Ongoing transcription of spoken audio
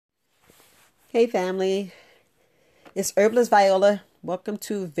Hey family, it's Herbalist Viola. Welcome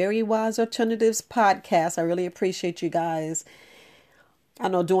to Very Wise Alternatives podcast. I really appreciate you guys. I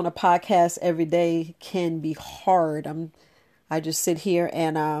know doing a podcast every day can be hard. I just sit here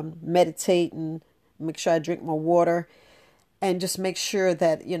and meditate and make sure I drink my water and just make sure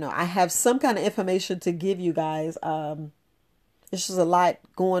that I have some kind of information to give you guys. There's just a lot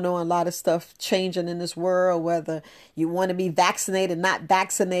going on, a lot of stuff changing in this world. Whether you want to be vaccinated, not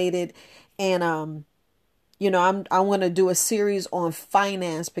vaccinated, and I want to do a series on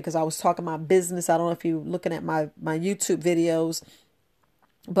finance because I was talking about business. I don't know if you're looking at my YouTube videos,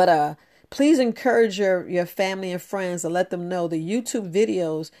 but please encourage your family and friends to let them know the YouTube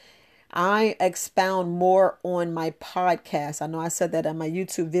videos. I expound more on my podcast. I know I said that on my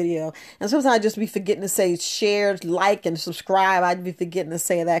YouTube video, and sometimes I just be forgetting to say share, like, and subscribe. I'd be forgetting to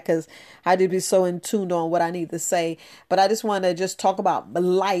say that because I do be so in tune on what I need to say. But I just want to just talk about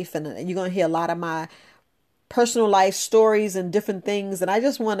life, and you're gonna hear a lot of my personal life stories and different things. And I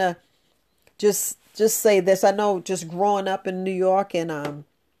just want to just say this. I know just growing up in New York and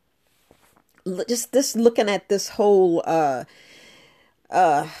just this looking at this whole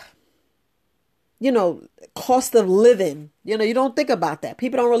cost of living. You don't think about that.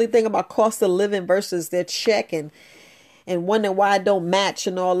 People don't really think about cost of living versus their check and wondering why it don't match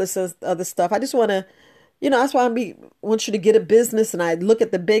and all this other stuff. I just want to, that's why want you to get a business, and I look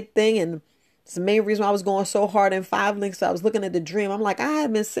at the big thing, and it's the main reason why I was going so hard in 5LINK. So I was looking at the dream. I'm like, I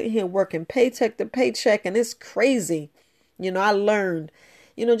have been sitting here working paycheck to paycheck, and it's crazy. I learned,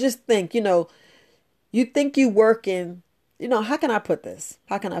 just think, you think you working, how can I put this?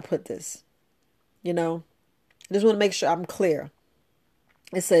 How can I put this? I just want to make sure I'm clear.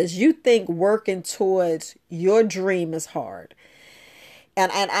 It says you think working towards your dream is hard.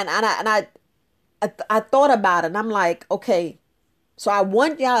 And I thought about it, and I'm like, okay, so I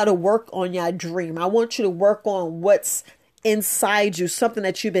want y'all to work on your dream. I want you to work on what's inside you, something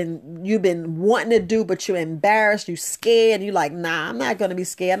that you've been wanting to do, but you're embarrassed, you're scared. You're like, nah, I'm not going to be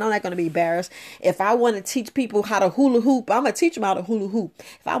scared. I'm not going to be embarrassed. If I want to teach people how to hula hoop, I'm going to teach them how to hula hoop.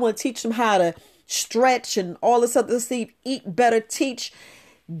 If I want to teach them how to stretch and all this other stuff, eat better,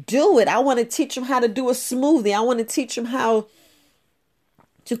 do it. I want to teach them how to do a smoothie. I want to teach them how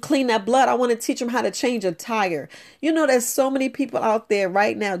to clean that blood. I want to teach them how to change a tire. There's so many people out there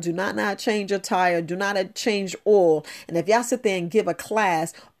right now do not know how to change a tire, do not know how to change oil. And if y'all sit there and give a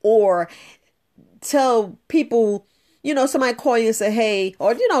class or tell people, somebody call you and say, hey,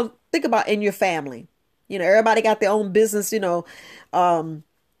 or, think about in your family, everybody got their own business, because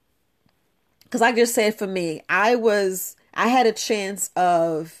I just said for me, I had a chance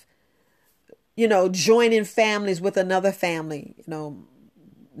of, joining families with another family,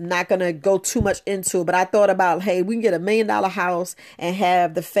 not going to go too much into it, but I thought about, hey, we can get $1 million house and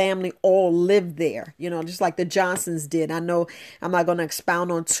have the family all live there, just like the Johnsons did. I know I'm not going to expound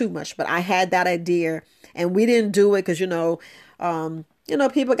on too much, but I had that idea, and we didn't do it because, people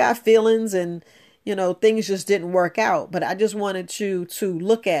got feelings and, things just didn't work out. But I just wanted you to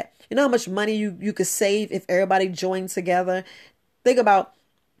look at, how much money you could save if everybody joined together. Think about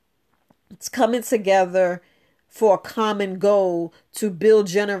it's coming together for a common goal to build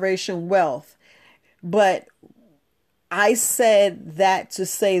generation wealth. But I said that to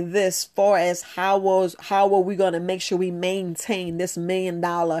say this far as how are we going to make sure we maintain this $1 million,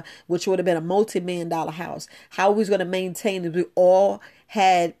 which would have been a multi-million-dollar house. How are we going to maintain it? We all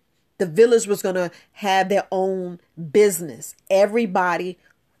had, the village was going to have their own business. Everybody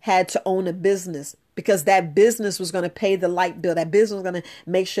had to own a business, because that business was going to pay the light bill. That business was going to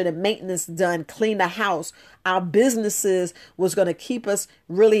make sure the maintenance done, clean the house. Our businesses was going to keep us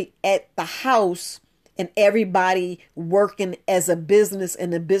really at the house, and everybody working as a business,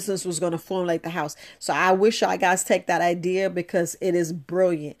 and the business was going to formulate the house. So I wish y'all guys take that idea because it is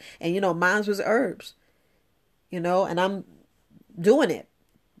brilliant. And mine was herbs, and I'm doing it.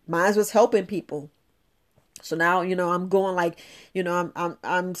 Mine was helping people. So now, I'm going like,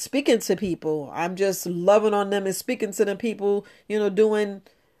 I'm speaking to people. I'm just loving on them and speaking to them people, doing,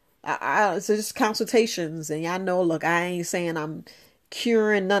 so just consultations. And y'all know, look, I ain't saying I'm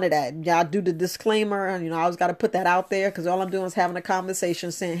curing none of that. Y'all do the disclaimer. I always got to put that out there, because all I'm doing is having a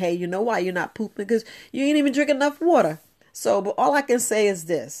conversation saying, hey, you know why you're not pooping? Because you ain't even drinking enough water. So, but all I can say is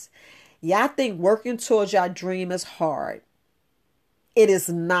this. Y'all think working towards your dream is hard. It is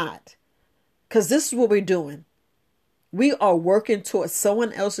not. Because this is what we're doing. We are working towards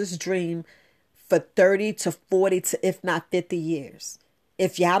someone else's dream for 30 to 40 to, if not 50 years.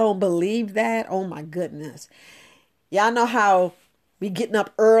 If y'all don't believe that, oh my goodness. Y'all know how we getting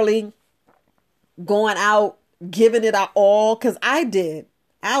up early, going out, giving it our all. Because I did.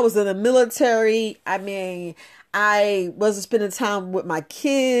 I was in the military. I mean, I wasn't spending time with my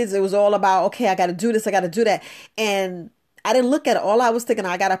kids. It was all about, okay, I got to do this, I got to do that. And I didn't look at it. All I was thinking,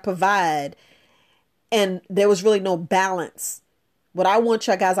 I got to provide. And there was really no balance. What I want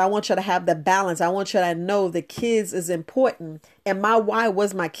you guys, I want you to have the balance. I want you to know the kids is important. And my why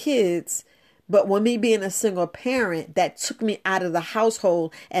was my kids. But when me being a single parent, that took me out of the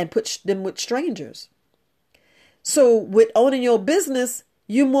household and put them with strangers. So with owning your business,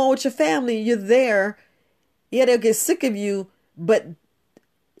 you more with your family, you're there. Yeah, they'll get sick of you, but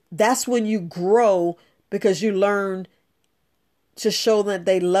that's when you grow because you learn to show them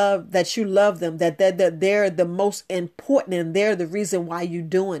that you love them, that they're the most important and they're the reason why you're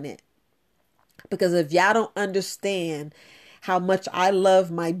doing it. Because if y'all don't understand how much I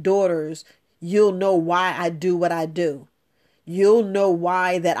love my daughters, you'll know why I do what I do. You'll know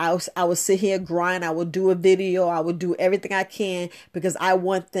why that I will sit here grind. I will do a video. I will do everything I can because I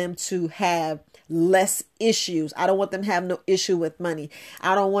want them to have less issues. I don't want them to have no issue with money.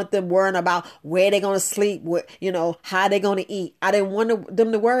 I don't want them worrying about where they're going to sleep, how they're going to eat. I didn't want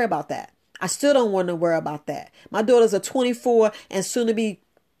them to worry about that. I still don't want to worry about that. My daughters are 24 and soon to be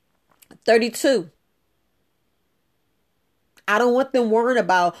 32. I don't want them worrying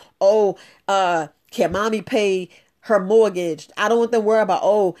about, can mommy pay her mortgage? I don't want them worrying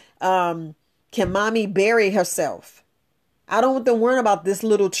about, can mommy bury herself? I don't want them worrying about this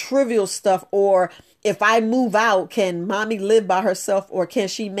little trivial stuff, or if I move out, can mommy live by herself or can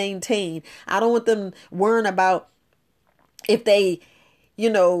she maintain? I don't want them worrying about if they,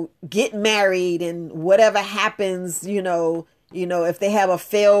 get married and whatever happens, if they have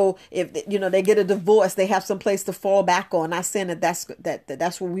if they get a divorce, they have some place to fall back on. Not saying that's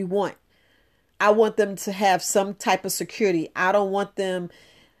what we want. I want them to have some type of security. I want them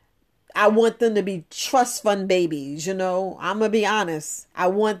to be trust fund babies. I'm going to be honest. I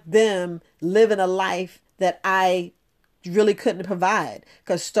want them living a life that I really couldn't provide,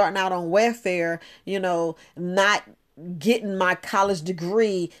 because starting out on welfare, not getting my college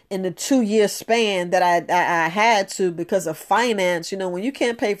degree in the 2-year span that I had to because of finance. When you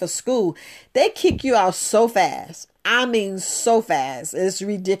can't pay for school, they kick you out so fast. I mean, so fast. It's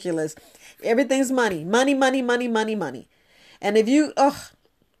ridiculous. Everything's money, money, money, money, money, money. And if you,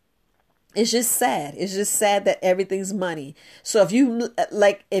 it's just sad. It's just sad that everything's money. So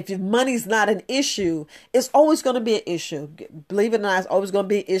if money's not an issue, it's always going to be an issue. Believe it or not, it's always going to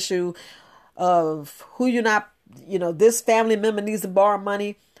be an issue of who you're not, this family member needs to borrow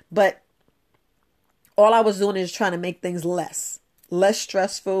money. But all I was doing is trying to make things less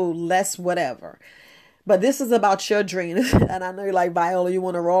stressful, less whatever. But this is about your dream. And I know you're like, Viola, you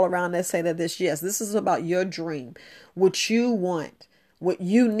want to roll around and say that this. Yes, this is about your dream, what you want, what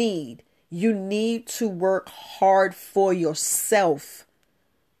you need. You need to work hard for yourself.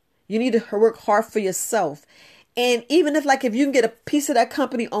 You need to work hard for yourself. And even if you can get a piece of that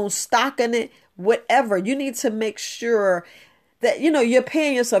company, own stock in it, whatever, you need to make sure that, you're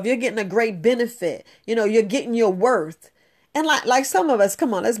paying yourself. You're getting a great benefit. You're getting your worth. And like some of us,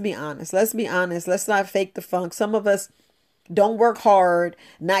 come on, let's be honest. Let's be honest. Let's not fake the funk. Some of us don't work hard,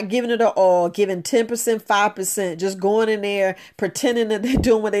 not giving it all, giving 10%, 5%, just going in there, pretending that they're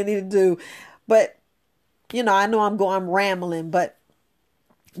doing what they need to do. But, I know I'm rambling, but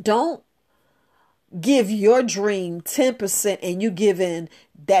don't give your dream 10% and you give in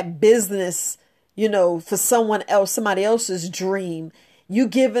that business, for somebody else's dream. You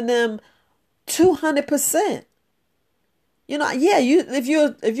giving them 200%.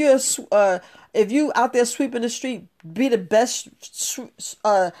 If you out there sweeping the street, be the best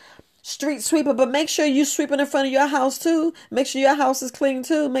street sweeper, but make sure you sweeping in front of your house too. Make sure your house is clean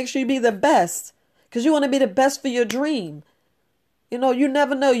too. Make sure you be the best, because you want to be the best for your dream. You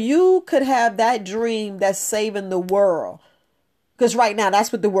never know. You could have that dream that's saving the world, because right now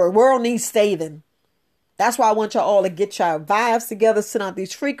that's what the world needs saving. That's why I want y'all all to get your vibes together, send out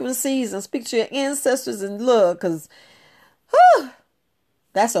these frequencies and speak to your ancestors and look, because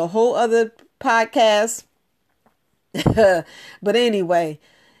that's a whole other podcast. But anyway,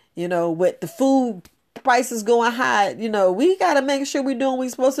 with the food prices going high, we got to make sure we're doing what we're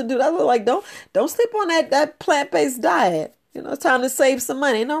supposed to do. That's like, don't sleep on that plant-based diet. It's time to save some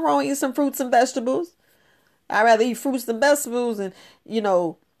money. Ain't no wrong eating some fruits and vegetables. I'd rather eat fruits and vegetables, and,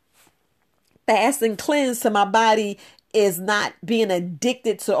 fast and cleanse so my body is not being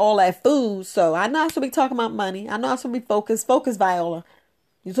addicted to all that food. So I know I'm supposed to be talking about money. I know I'm supposed to be focused. Focus, Viola.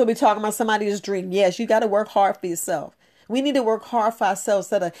 You're supposed to be talking about somebody's dream. Yes, you got to work hard for yourself. We need to work hard for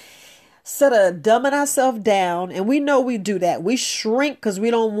ourselves instead of dumbing ourselves down. And we know we do that. We shrink because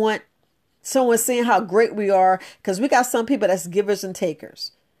we don't want someone seeing how great we are, because we got some people that's givers and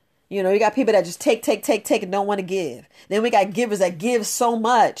takers. You know, you got people that just take and don't want to give. Then we got givers that give so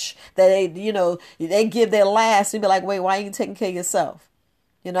much that they give their last and be like, wait, why ain't you taking care of yourself?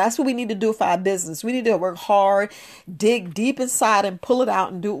 You know, that's what we need to do for our business. We need to work hard, dig deep inside and pull it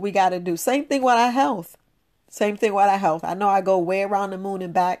out and do what we got to do. Same thing with our health. Same thing with our health. I know I go way around the moon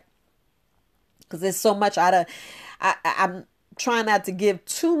and back because there's so much I'm trying not to give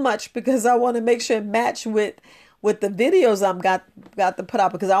too much because I want to make sure it match with the videos I'm got to put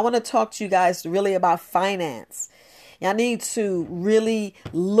out, because I want to talk to you guys really about finance. Y'all need to really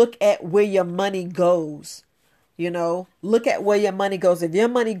look at where your money goes. You know, look at where your money goes. If your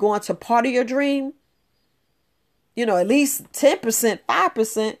money going to part of your dream, you know, at least 10%,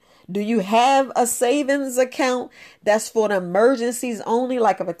 5%. Do you have a savings account that's for the emergencies only?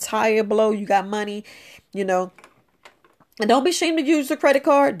 Like if a tire blow, you got money, you know. And don't be ashamed to use a credit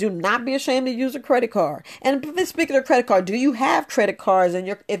card. Do not be ashamed to use a credit card. And speaking of credit card, do you have credit cards?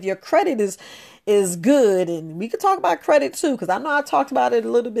 And if your credit is good, and we could talk about credit too, because I know I talked about it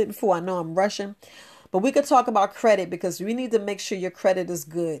a little bit before. I know I'm rushing, but we could talk about credit because we need to make sure your credit is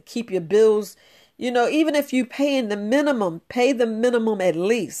good. Keep your bills, you know, even if you pay the minimum at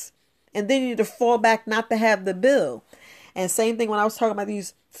least. And then you need to fall back not to have the bill. And same thing when I was talking about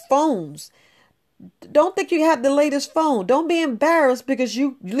these phones. Don't think you have the latest phone. Don't be embarrassed because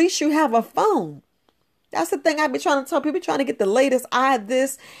at least you have a phone. That's the thing I be trying to tell people, trying to get the latest. I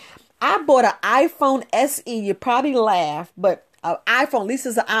bought an iPhone SE. You probably laugh, but an iPhone, at least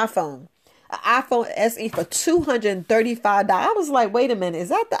it's an iPhone. An iPhone SE for $235. I was like, wait a minute, is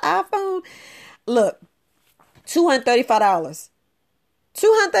that the iPhone? Look, $235.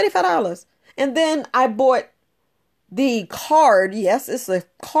 $235. And then I bought the card. Yes, it's a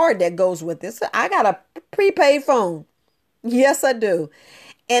card that goes with this. I got a prepaid phone. Yes, I do.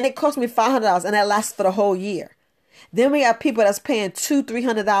 And it cost me $500, and that lasts for the whole year. Then we got people that's paying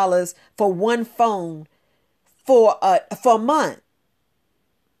 $200-$300 for one phone for a month.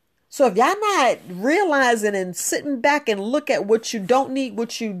 So if y'all not realizing and sitting back and look at what you don't need,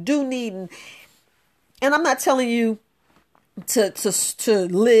 what you do need, and I'm not telling you to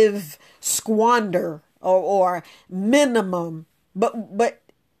live squander or minimum, but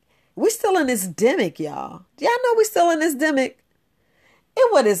we still in this demic, y'all. Y'all know we still in this demic. And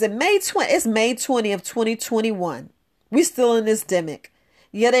what is it? It's May 20 of 2021. We still in this demic.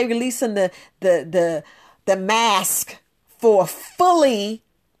 Yeah, they releasing the mask for fully.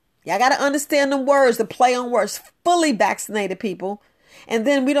 Y'all got to understand the words, the play on words. Fully vaccinated people, and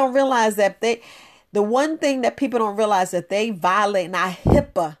then we don't realize that the one thing that people don't realize that they violate our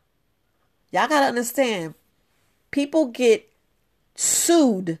HIPAA. Y'all got to understand. People get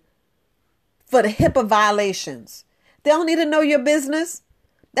sued for the HIPAA violations. They don't need to know your business.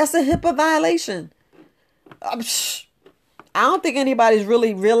 That's a HIPAA violation. I don't think anybody's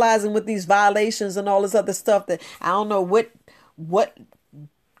really realizing with these violations and all this other stuff that I don't know what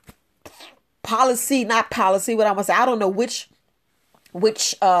policy, not policy, what I want to say. I don't know which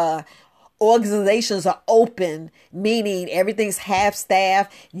organizations are open, meaning everything's half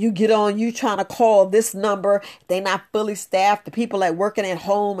staffed. You get on, you trying to call this number. They not fully staffed. The people that working at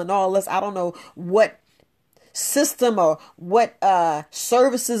home and all this. I don't know what system or what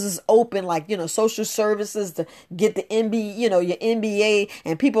services is open, like, you know, social services to get the MBA, you know, your MBA,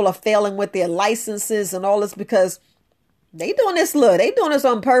 and people are failing with their licenses and all this because they doing this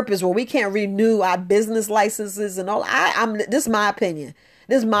on purpose where we can't renew our business licenses and all. This is my opinion.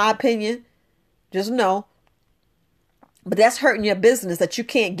 Just know. But that's hurting your business, that you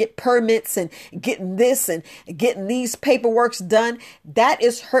can't get permits and getting this and getting these paperworks done. That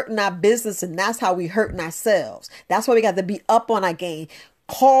is hurting our business, and that's how we hurting ourselves. That's why we got to be up on our game.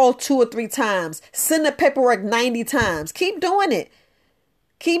 Call 2 or 3 times. Send the paperwork 90 times. Keep doing it.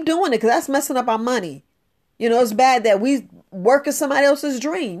 Because that's messing up our money. You know, it's bad that we work at somebody else's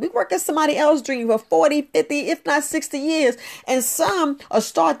dream. We work at somebody else's dream for 40, 50, if not 60 years. And some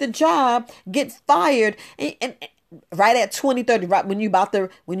start the job, get fired, and right at 20, 30, right when you about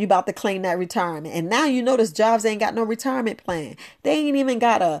to claim that retirement. And now you notice jobs ain't got no retirement plan. They ain't even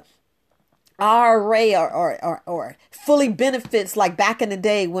got a IRA or fully benefits like back in the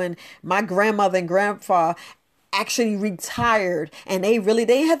day when my grandmother and grandfather actually retired, and they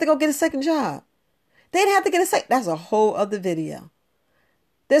didn't have to go get a second job. They didn't have to get a second. That's a whole other video.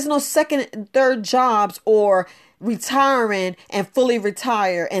 There's no second and third jobs or retiring and fully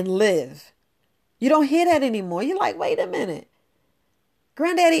retire and live. You don't hear that anymore. You're like, wait a minute.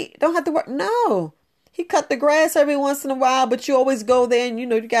 Granddaddy don't have to work. No. He cut the grass every once in a while, but you always go there and, you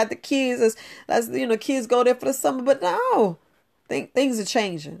know, you got the kids. Kids go there for the summer. But no. Things are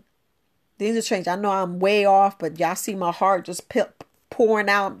changing. Things are changing. I know I'm way off, but y'all see my heart just pouring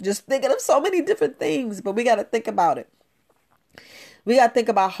out, just thinking of so many different things, but we got to think about it. We got to think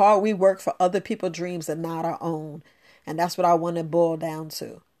about how we work for other people's dreams and not our own. And that's what I want to boil down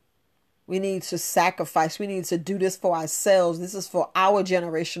to. We need to sacrifice. We need to do this for ourselves. This is for our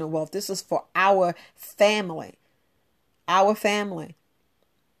generational wealth. This is for our family. Our family,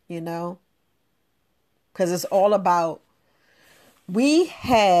 you know, because it's all about, we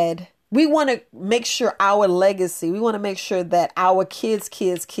want to make sure our legacy, we want to make sure that our kids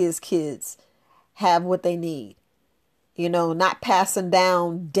have what they need. You know, not passing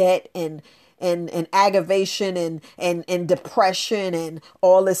down debt and aggravation and depression and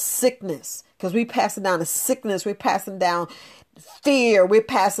all this sickness. Because we passing down the sickness, we're passing down fear, we're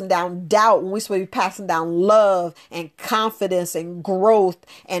passing down doubt, when we're supposed to be passing down love and confidence and growth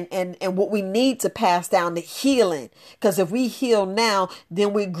and what we need to pass down, the healing. Because if we heal now,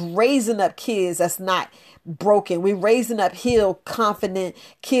 then we're raising up kids that's not broken. We're raising up healed, confident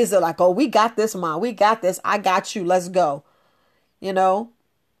kids that are like, oh, we got this, Mom. We got this. I got you. Let's go. You know?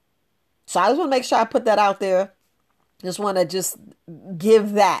 So I just want to make sure I put that out there. Just want to just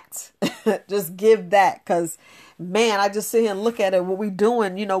give that. Just give that. Because, man, I just sit here and look at it. What we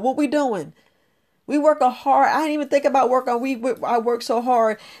doing? You know, what we doing? We work hard. I didn't even think about work on. I work so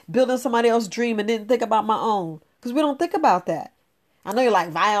hard building somebody else's dream and didn't think about my own. Because we don't think about that. I know you're like,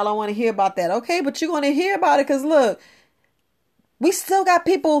 Viola, I want to hear about that. Okay, but you're going to hear about it because, look, we still got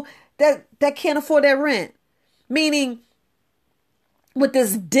people that can't afford their rent. Meaning, with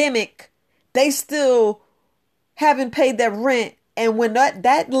this demic, they still haven't paid their rent. And when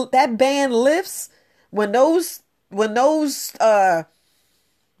that ban lifts, when those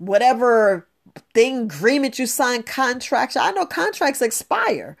whatever thing, agreement you sign, contracts, I know contracts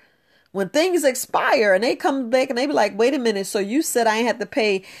expire. When things expire and they come back and they be like, wait a minute, so you said I ain't had to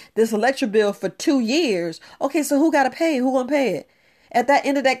pay this electric bill for 2 years. Okay, so who got to pay? Who going to pay it? At the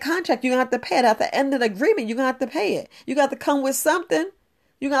end of that contract, you're going to have to pay it. At the end of the agreement, you're going to have to pay it. You got to come with something.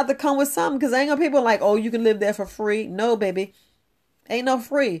 You got to come with something, because ain't gonna people like, oh, you can live there for free. No, baby. Ain't no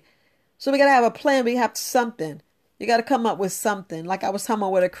free. So we got to have a plan. We have something. You got to come up with something. Like I was talking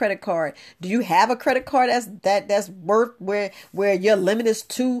about with a credit card. Do you have a credit card that's worth where your limit is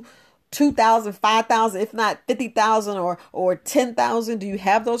 2,000, 5,000, if not 50,000 or 10,000? Do you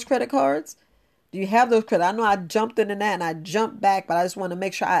have those credit cards? Do you have those credit? I know I jumped into that and I jumped back, but I just want to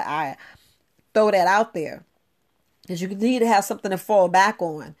make sure I throw that out there. Because you need to have something to fall back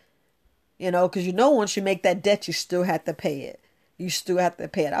on. You know, because once you make that debt, you still have to pay it. You still have to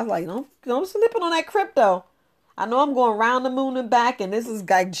pay it. I was like, don't slipping on that crypto. I know I'm going around the moon and back, and this is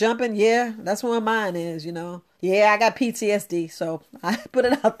like jumping. Yeah, that's where mine is, you know. Yeah, I got PTSD, so I put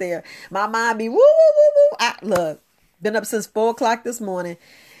it out there. My mind be woo, woo, woo, woo. Look, been up since 4 o'clock this morning,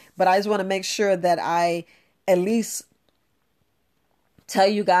 but I just want to make sure that I at least tell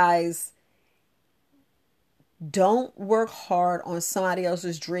you guys, don't work hard on somebody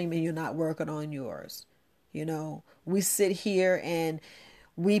else's dream and you're not working on yours. You know, we sit here and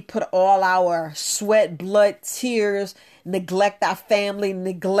we put all our sweat, blood, tears, neglect our family,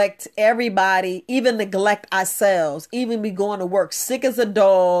 neglect everybody, even neglect ourselves, even be going to work sick as a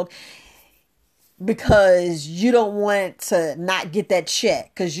dog because you don't want to not get that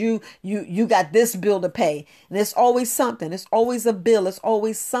check because you got this bill to pay. And it's always something. It's always a bill. It's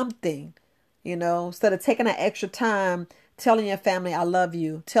always something, you know, instead of taking that extra time telling your family, I love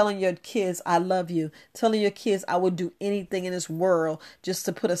you. Telling your kids, I love you. Telling your kids, I would do anything in this world just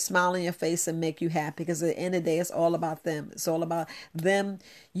to put a smile on your face and make you happy. Because at the end of the day, it's all about them. It's all about them.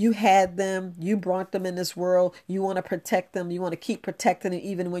 You had them. You brought them in this world. You want to protect them. You want to keep protecting them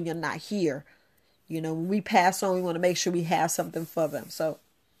even when you're not here. You know, when we pass on, we want to make sure we have something for them. So,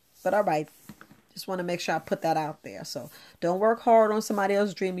 but all right. Just want to make sure I put that out there. So don't work hard on somebody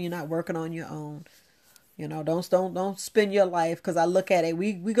else's dream. You're not working on your own. You know, don't spend your life, because I look at it.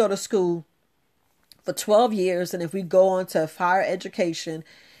 We go to school for 12 years, and if we go on to higher education,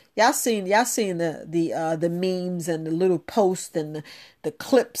 y'all seen the memes and the little posts and the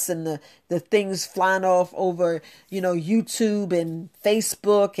clips and the things flying off over, you know, YouTube and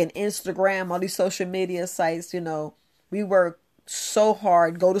Facebook and Instagram, all these social media sites. You know, we work so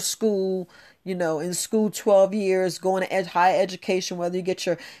hard, go to school. You know, in school 12 years, going to higher education, whether you get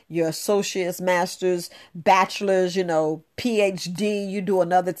your associates, masters, bachelors, you know, PhD, you do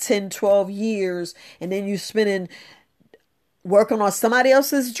another 10, 12 years, and then you spending working on somebody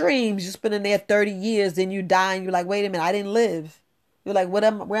else's dreams. You spending there 30 years, then you die, and you're like, wait a minute, I didn't live. You're like, where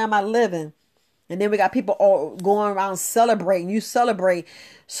am I living? And then we got people all going around celebrating. You celebrate.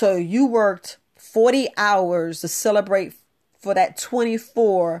 So you worked 40 hours to celebrate for that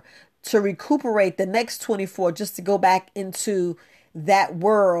 24 to recuperate the next 24 just to go back into that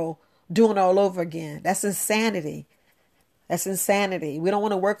world doing it all over again. That's insanity. That's insanity. We don't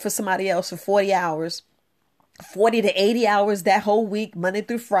want to work for somebody else for 40 hours, 40 to 80 hours that whole week, Monday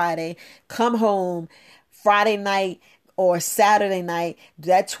through Friday, come home Friday night or Saturday night,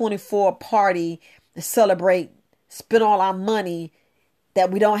 that 24 party, celebrate, spend all our money that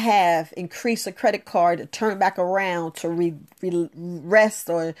we don't have, increase a credit card to turn back around to rest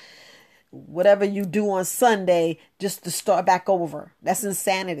or whatever you do on Sunday just to start back over. That's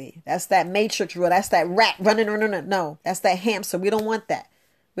insanity. That's that matrix rule. That's that rat running. No, that's that hamster. We don't want that.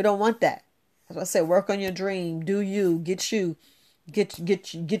 We don't want that. As I said, work on your dream. Do you. Get your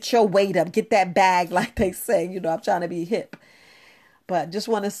weight up. Get that bag, like they say. You know, I'm trying to be hip. But just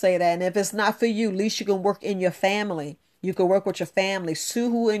want to say that. And if it's not for you, at least you can work in your family. You can work with your family. Sue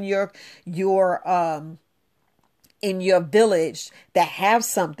who in your village that have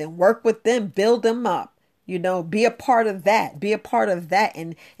something. Work with them. Build them up. You know, be a part of that. Be a part of that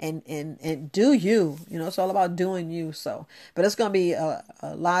and do you. You know, it's all about doing you. So, but it's going to be a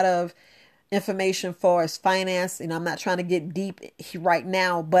lot of information for us finance. And I'm not trying to get deep right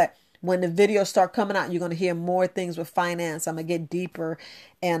now, but when the videos start coming out, you're going to hear more things with finance. I'm going to get deeper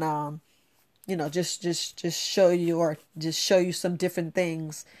and, you know, just show you some different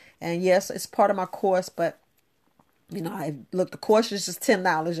things. And yes, it's part of my course, but you know, the course is just $10,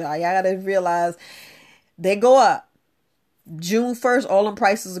 y'all. Y'all got to realize they go up. June 1st, all them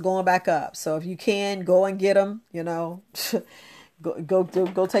prices are going back up. So if you can, go and get them, you know,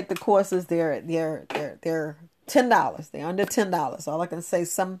 go take the courses. They're $10. They're under $10. All I can say,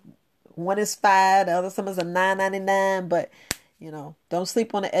 one is $5, the other some is a $9.99, but you know, don't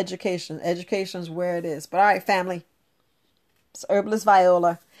sleep on the education. Education's where it is. But all right, family. It's Herbalist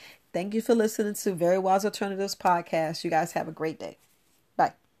Viola. Thank you for listening to Very Wise Alternatives podcast. You guys have a great day.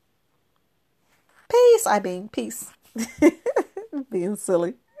 Bye. Peace. Being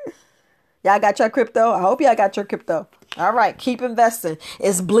silly. Y'all got your crypto? I hope y'all got your crypto. All right, keep investing.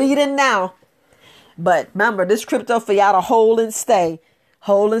 It's bleeding now. But remember, this crypto for y'all to hold and stay.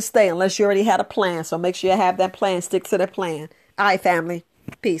 Hold and stay unless you already had a plan. So make sure you have that plan. Stick to the plan. All right, family.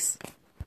 Peace.